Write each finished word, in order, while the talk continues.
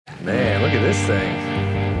Man, look at this thing.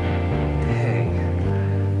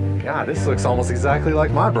 Dang. God, this looks almost exactly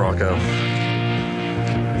like my Bronco.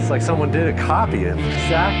 It's like someone did a copy, an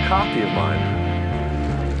exact copy of mine.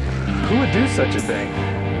 Who would do such a thing?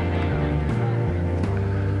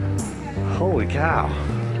 Holy cow.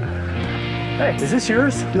 Hey, is this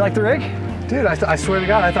yours? Do you like the rig? Dude, I swear to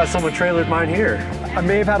God, I thought someone trailered mine here. I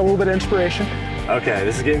may have had a little bit of inspiration. Okay,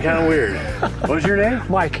 this is getting kind of weird. What's your name?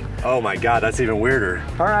 Mike. Oh my God, that's even weirder.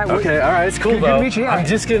 All right. Okay, all right, it's cool good though. to meet you. I'm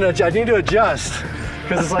just gonna, I need to adjust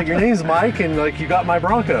because it's like your name's Mike and like you got my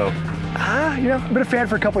Bronco. You know, I've been a fan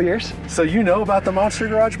for a couple of years. So you know about the Monster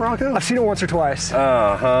Garage Bronco? I've seen it once or twice.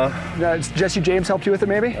 Jesse James helped you with it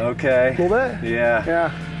maybe? Okay. A little bit? Yeah.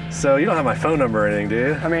 Yeah. So you don't have my phone number or anything, do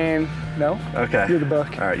you? I mean, no. Okay. You're the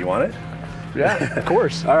book. All right, you want it? Yeah, of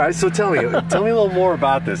course. All right, so tell me a little more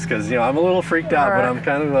about this because you know I'm a little freaked out, but I'm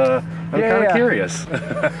kind of curious.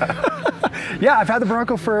 Yeah, I've had the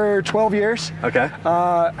Bronco for 12 years. Okay.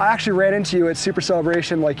 I actually ran into you at Super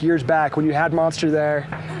Celebration like years back when you had Monster there,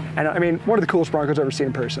 and I mean one of the coolest Broncos I've ever seen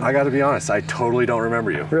in person. I got to be honest, I totally don't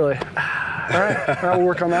remember you. Really? All right, we'll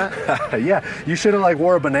work on that. Yeah, you should have like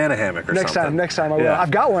wore a banana hammock or something. Next time I will. Yeah.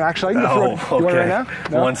 I've got one actually. I can throw it. Okay. You want it right now?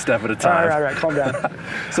 No? One step at a time. All right, calm down.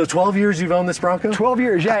 So 12 years you've owned this Bronco? 12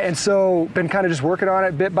 years, yeah, and so been kind of just working on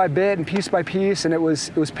it bit by bit and piece by piece, and it was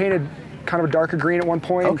painted kind of a darker green at one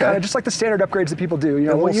point, okay. Kind of just like the standard upgrades that people do. You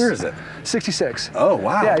know, and what year is it? 66. Oh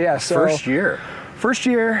wow. Yeah. So first year. First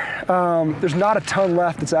year, there's not a ton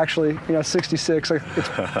left. It's actually, 66. Like, it's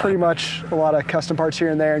pretty much a lot of custom parts here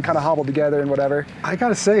and there and kind of hobbled together and whatever. I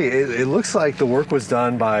gotta say, it looks like the work was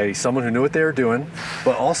done by someone who knew what they were doing,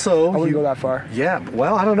 but also I wouldn't go that far. Yeah,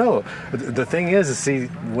 well, I don't know. The thing is, see,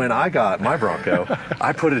 when I got my Bronco,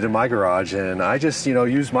 I put it in my garage and I just,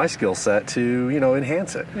 used my skill set to,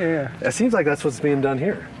 enhance it. Yeah. It seems like that's what's being done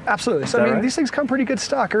here. Absolutely. So, I mean, right? These things come pretty good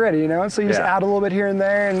stock already, and so you just add a little bit here and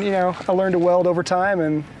there, and, I learned to weld over time,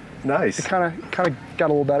 and nice. It kind of got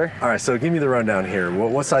a little better. All right, so give me the rundown here.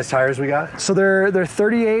 What size tires we got? So they're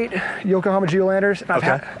 38 Yokohama Geolanders. And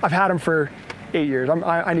I've had them for 8 years.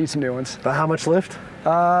 I need some new ones. But how much lift?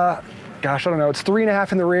 Gosh, I don't know. It's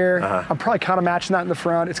 3.5 in the rear. I'm probably kind of matching that in the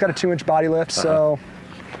front. It's got a 2-inch body lift, so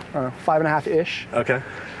I don't know, 5.5-ish. Okay.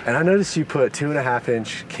 And I noticed you put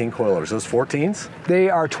 2.5-inch king coilers. Those 14s? They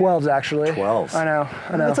are 12s, actually. 12s. I know.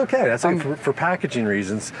 That's okay. That's okay. For packaging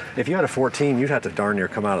reasons. If you had a 14, you'd have to darn near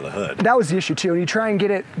come out of the hood. That was the issue too. And you try and get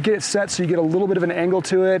it set so you get a little bit of an angle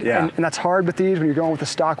to it. Yeah. And that's hard with these when you're going with the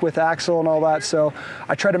stock width axle and all that. So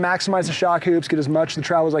I tried to maximize the shock hoops, get as much of the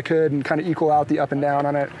travel as I could, and kind of equal out the up and down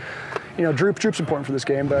on it. Droop's important for this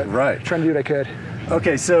game, but trying to do what I could.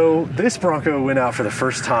 Okay, so this Bronco went out for the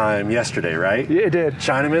first time yesterday, right? Yeah, it did.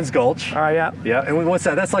 Chinaman's Gulch. All right, yeah. Yeah, and what's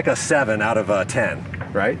that? That's like a 7 out of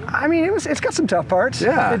 10, right? I mean, it's got some tough parts.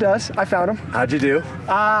 Yeah. It does. I found them. How'd you do?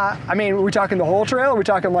 I mean, are we talking the whole trail or are we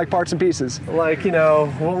talking like parts and pieces? Like,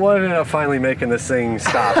 what ended up finally making this thing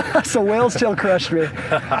stop? So whale's tail crushed me. No.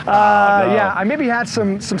 Yeah, I maybe had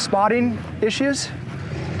some spotting issues.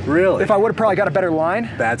 Really? If I would have probably got a better line.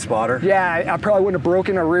 Bad spotter? Yeah, I probably wouldn't have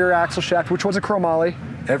broken a rear axle shaft, which was a chromoly.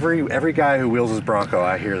 Every guy who wheels his Bronco,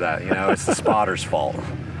 I hear that. It's the spotter's fault.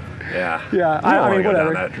 Yeah. Yeah. I mean,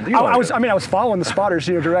 whatever. I was following the spotter's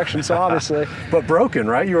direction, so obviously. But broken,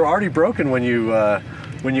 right? You were already broken when you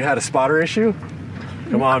had a spotter issue.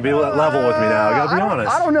 Come on, be level with me now. I gotta be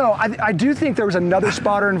honest. I don't know. I do think there was another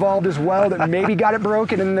spotter involved as well that maybe got it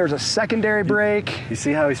broken, and then there's a secondary break. You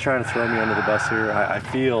see how he's trying to throw me under the bus here? I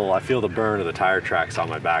feel the burn of the tire tracks on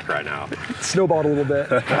my back right now. It snowballed a little bit.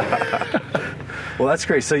 Well, that's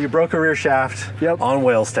great. So you broke a rear shaft on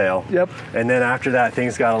Whale's Tail. Yep. And then after that,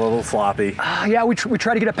 things got a little sloppy. Yeah, we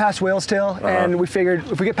tried to get it past Whale's Tail, and we figured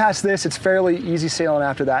if we get past this, it's fairly easy sailing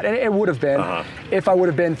after that. And it would have been if I would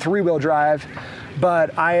have been 3-wheel drive.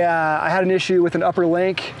 But I had an issue with an upper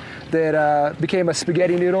link that became a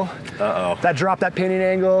spaghetti noodle. That dropped that pinion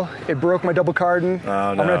angle. It broke my double cardan.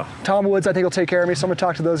 Oh, no. Tom Woods, I think, will take care of me, so I'm going to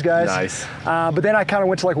talk to those guys. Nice. But then I kind of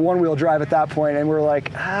went to like 1-wheel drive at that point, and we're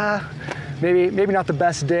like, maybe not the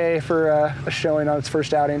best day for a showing on its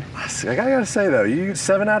first outing. I gotta say though, you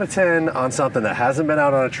 7 out of 10 on something that hasn't been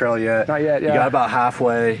out on a trail yet. Not yet, yeah. You got about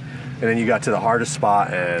halfway, and then you got to the hardest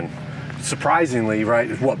spot, and surprisingly,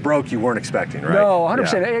 right, what broke you weren't expecting, right? No,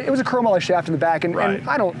 100%. Yeah. It was a chromoly shaft in the back, and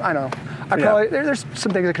I know. Probably there's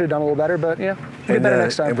some things I could have done a little better, but we'll get better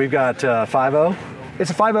next time. And we've got 5.0.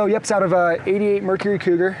 It's a 5.0. Yep, it's out of 88 Mercury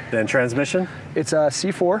Cougar. Then transmission? It's a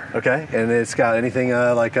C4. Okay, and it's got anything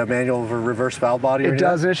like a manual reverse valve body? It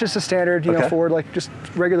does, and it's just a standard, forward, like just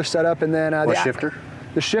regular setup, and then what shifter?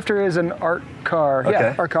 The shifter is an art car. Okay.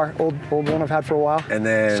 Yeah, art car. Old one I've had for a while. And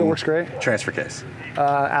then still works great. Transfer case.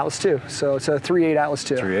 Atlas 2. So it's a 3.8 Atlas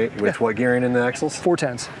 2. 3.8 with what gearing in the axles?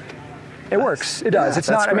 410s. It works. It does. Yeah, it's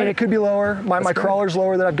not. great. I mean, it could be lower. My crawler's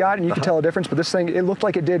lower that I've got, and you can tell a difference. But this thing, it looked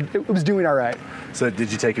like it did. It was doing all right. So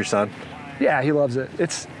did you take your son? Yeah, he loves it.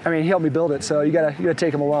 I mean, he helped me build it, so you gotta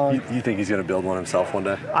take him along. You think he's gonna build one himself one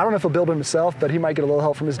day? I don't know if he'll build it himself, but he might get a little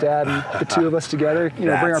help from his dad, and the two of us together, bring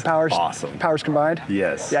our powers. Awesome. Powers combined.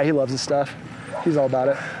 Yes. Yeah, he loves this stuff. He's all about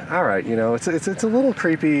it. All right, it's a little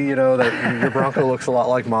creepy, that your Bronco looks a lot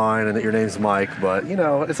like mine and that your name's Mike, but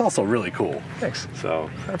it's also really cool. Thanks. So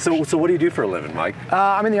what do you do for a living, Mike?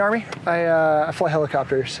 I'm in the Army. I fly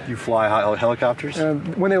helicopters. You fly helicopters?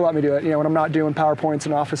 When they let me do it, when I'm not doing PowerPoints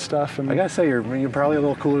and office stuff. And I gotta say, you're probably a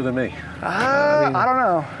little cooler than me. I don't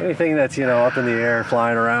know. Anything that's up in the air,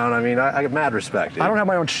 flying around. I mean, I have mad respect. Dude. I don't have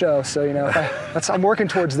my own show, so I'm working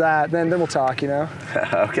towards that. Then we'll talk.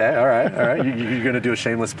 Okay, all right. You're gonna do a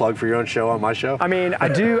shameless plug for your own show on my show? I mean, I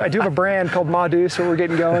do have a brand called Madus where we're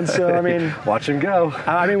getting going. So I mean, watch him go.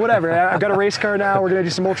 I mean, whatever. I've got a race car now. We're gonna do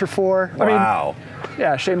some Ultra 4. Wow. I mean,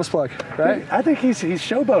 yeah, shameless plug, right? I think he's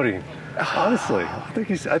showboating. Honestly, I think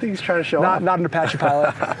he's trying to show off. Not an Apache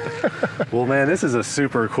pilot. Well, man, this is a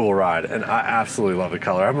super cool ride, and I absolutely love the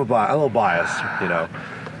color. I'm a little biased,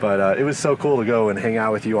 but it was so cool to go and hang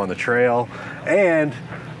out with you on the trail. And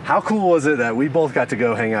how cool was it that we both got to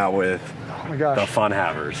go hang out with the Fun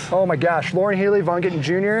Havers? Oh my gosh, Lauren Healy, Von Gittin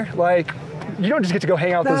Jr. Like, you don't just get to go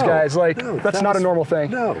hang out with those guys. Like, that's not a normal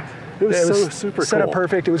thing. No, it was so super cool. Set up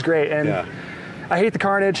perfect. It was great, and I hate the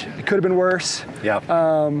carnage. It could have been worse. Yeah.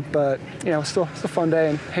 But still a fun day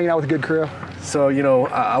and hanging out with a good crew. So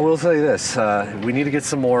I will tell you this: we need to get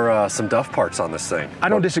some more some Duff parts on this thing. I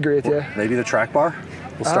don't disagree with you. Maybe the track bar.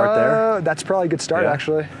 We'll start there. That's probably a good start,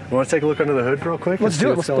 actually. You want to take a look under the hood real quick? Let's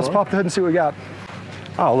do it. Let's pop the hood and see what we got.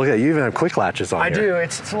 Oh, look at that. You even have quick latches on here. I do.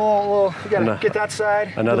 It's a little you gotta get that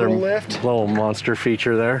side. Another little lift. Little monster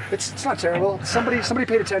feature there. It's not terrible. Somebody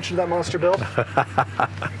paid attention to that monster build.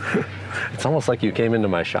 It's almost like you came into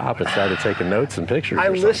my shop and started taking notes and pictures.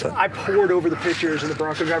 I poured over the pictures in the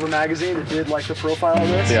Bronco Driver magazine that did the profile of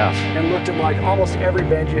this. Yeah. And looked at almost every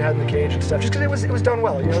bend you had in the cage and stuff, just because it was done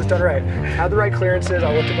well. It was done right. Had the right clearances.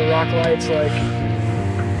 I looked at the rock lights.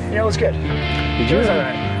 It was good. It was all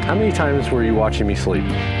right. How many times were you watching me sleep?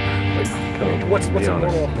 What's a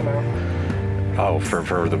normal amount? Oh,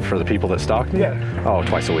 for the people that stalk me? Yeah. Oh,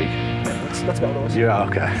 twice a week. That's about what it was. Yeah,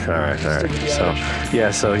 okay. All right.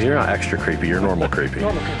 So you're not extra creepy, you're normal creepy.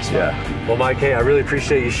 Normal creepy. Yeah. Well, Mike, hey, I really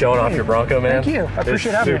appreciate you showing off your Bronco, man. Thank you. I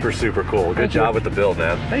appreciate having me. Super cool. Good job with the build,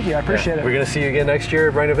 man. Thank you. I appreciate it. We're gonna see you again next year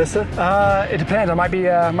at Buena Vista? It depends. I might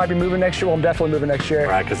be moving next year. Well, I'm definitely moving next year.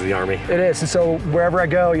 Right, because of the Army. It is. And so wherever I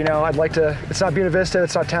go, I'd like to. It's not Buena Vista.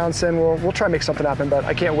 It's not Townsend. We'll try and make something happen. But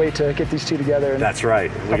I can't wait to get these two together. And that's right.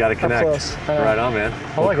 We got to connect. Close. Right on, man.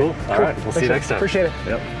 I like cool. it. All right. We'll see you next time. Appreciate it.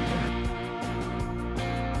 Yep.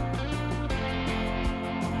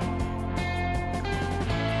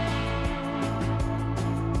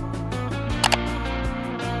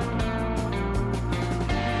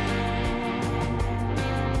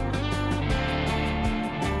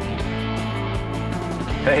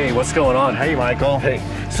 Hey, what's going on? Hey, Michael. Hey,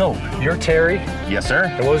 so you're Terry? Yes, sir.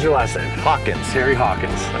 And what was your last name? Hawkins. Terry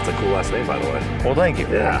Hawkins. That's a cool last name, by the way. Well, thank you.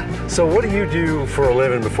 Yeah. So what do you do for a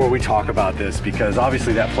living before we talk about this? Because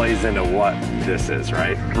obviously that plays into what this is,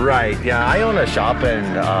 right? Right. Yeah, I own a shop in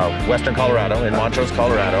Western Colorado, in Montrose,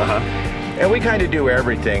 Colorado. And we kind of do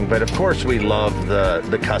everything, but of course we love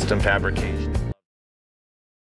the custom fabrication.